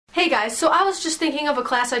Hey guys, so I was just thinking of a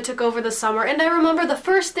class I took over the summer, and I remember the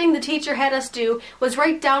first thing the teacher had us do was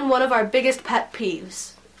write down one of our biggest pet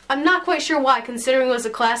peeves. I'm not quite sure why, considering it was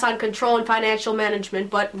a class on control and financial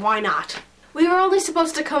management, but why not? We were only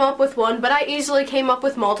supposed to come up with one, but I easily came up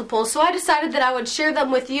with multiple, so I decided that I would share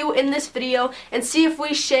them with you in this video and see if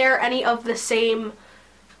we share any of the same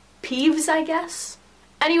peeves, I guess?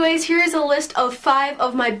 Anyways, here is a list of 5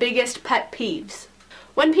 of my biggest pet peeves.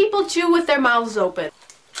 When people chew with their mouths open.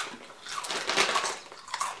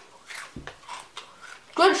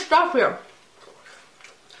 Good stuff here.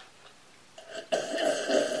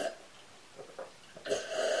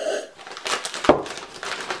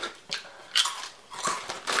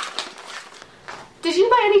 Did you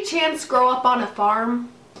by any chance grow up on a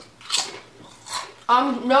farm?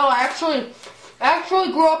 No, I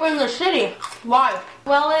actually grew up in the city. Why?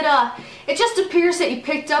 Well, it just appears that you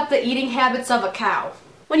picked up the eating habits of a cow.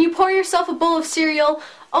 When you pour yourself a bowl of cereal,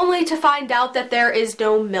 only to find out that there is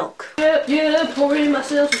no milk. Yeah, pouring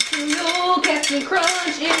myself a cereal, Captain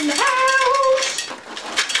Crunch in the house.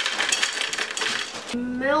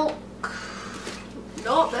 Milk.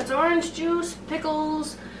 Nope, that's orange juice,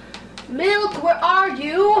 pickles. Milk, where are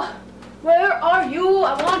you? Where are you?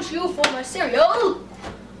 I want you for my cereal.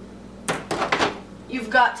 You've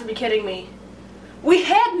got to be kidding me. We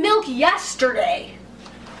had milk yesterday.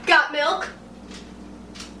 Got milk?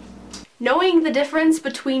 Knowing the difference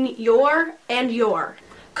between your and your.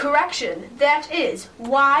 Correction, that is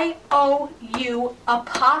Y-O-U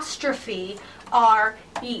apostrophe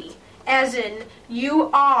R-E. As in,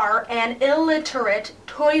 you are an illiterate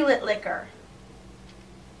toilet licker.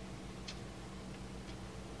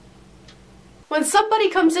 When somebody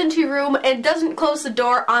comes into your room and doesn't close the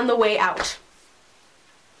door on the way out.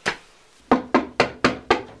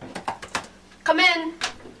 Come in.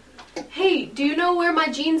 Hey, do you know where my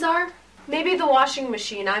jeans are? Maybe the washing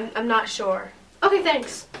machine, I'm not sure. Okay,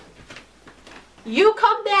 thanks. You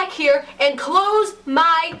come back here and close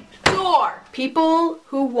my door. People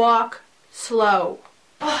who walk slow.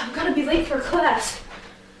 Oh, I'm gonna be late for class.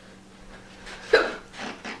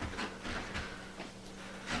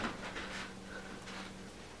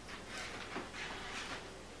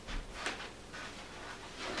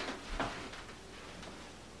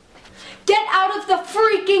 Get out of the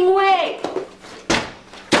freaking way!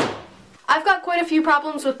 I've got quite a few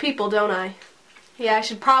problems with people, don't I? Yeah, I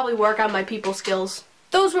should probably work on my people skills.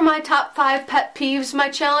 Those were my top 5 pet peeves. My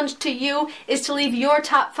challenge to you is to leave your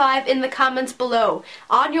top 5 in the comments below.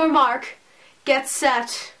 On your mark, get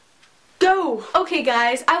set, go! Okay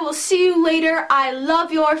guys, I will see you later. I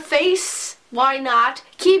love your face. Why not?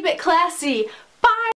 Keep it classy. Bye!